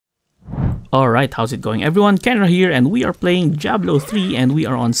Alright, how's it going everyone? Kenra here, and we are playing Diablo 3 and we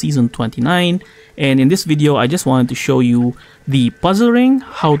are on season 29. And in this video, I just wanted to show you the puzzle ring,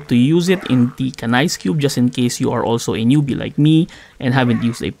 how to use it in the Canai's cube, just in case you are also a newbie like me and haven't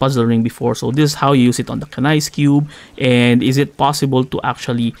used a puzzle ring before. So this is how you use it on the Canai's cube, and is it possible to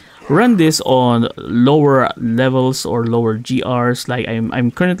actually run this on lower levels or lower GRs? Like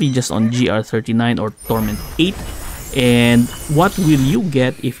I'm currently just on GR 39 or Torment 8. And what will you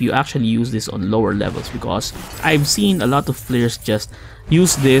get if you actually use this on lower levels? Because I've seen a lot of players just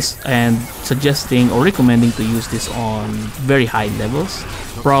use this and suggesting or recommending to use this on very high levels,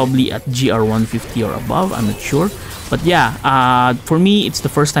 probably at GR 150 or above, I'm not sure. But yeah, for me it's the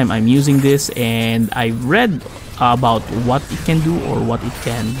first time I'm using this, and I've read about what it can do or what it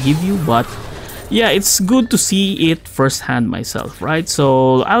can give you, but yeah, it's good to see it firsthand myself, right?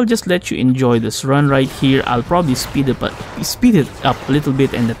 So I'll just let you enjoy this run right here. I'll probably speed it up a little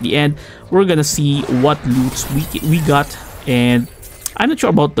bit, and at the end we're gonna see what loots we got. And I'm not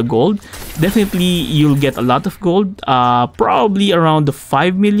sure about the gold. Definitely you'll get a lot of gold, probably around the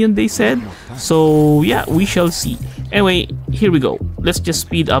 5 million they said. So yeah, we shall see. Anyway, here we go. Let's just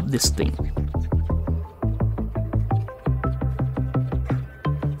speed up this thing.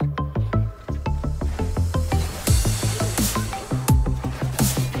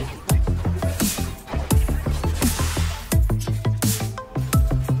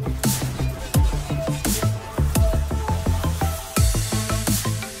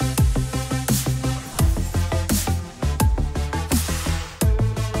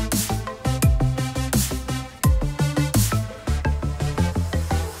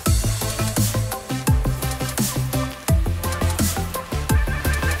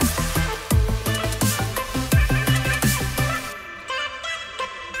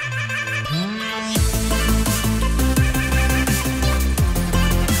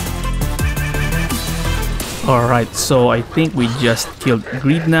 Alright, so I think we just killed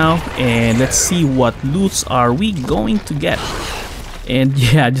greed now, and let's see what loots are we going to get. And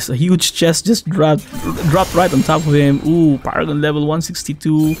yeah, just a huge chest just dropped right on top of him. Ooh, Paragon level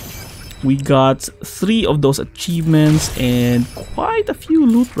 162. We got 3 of those achievements and quite a few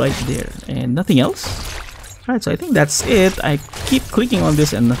loot right there, and nothing else. Alright, so I think that's it. I keep clicking on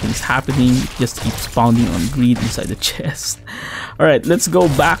this and nothing's happening. It just keeps pounding on greed inside the chest. Alright, let's go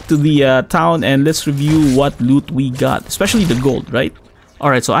back to the town and let's review what loot we got, especially the gold, right?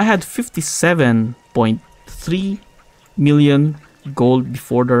 Alright, so I had 57.3 million gold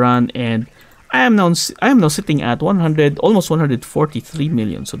before the run, and I am now sitting at almost 143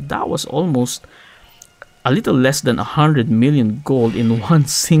 million. So that was almost a little less than 100 million gold in one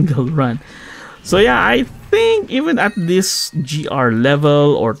single run. So yeah, I think even at this GR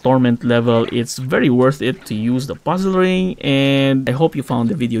level or Torment level, it's very worth it to use the puzzle ring. And I hope you found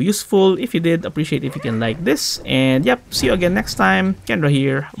the video useful. If you did, appreciate if you can like this. And yep, see you again next time. Kendra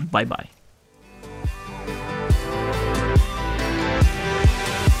here. Bye bye.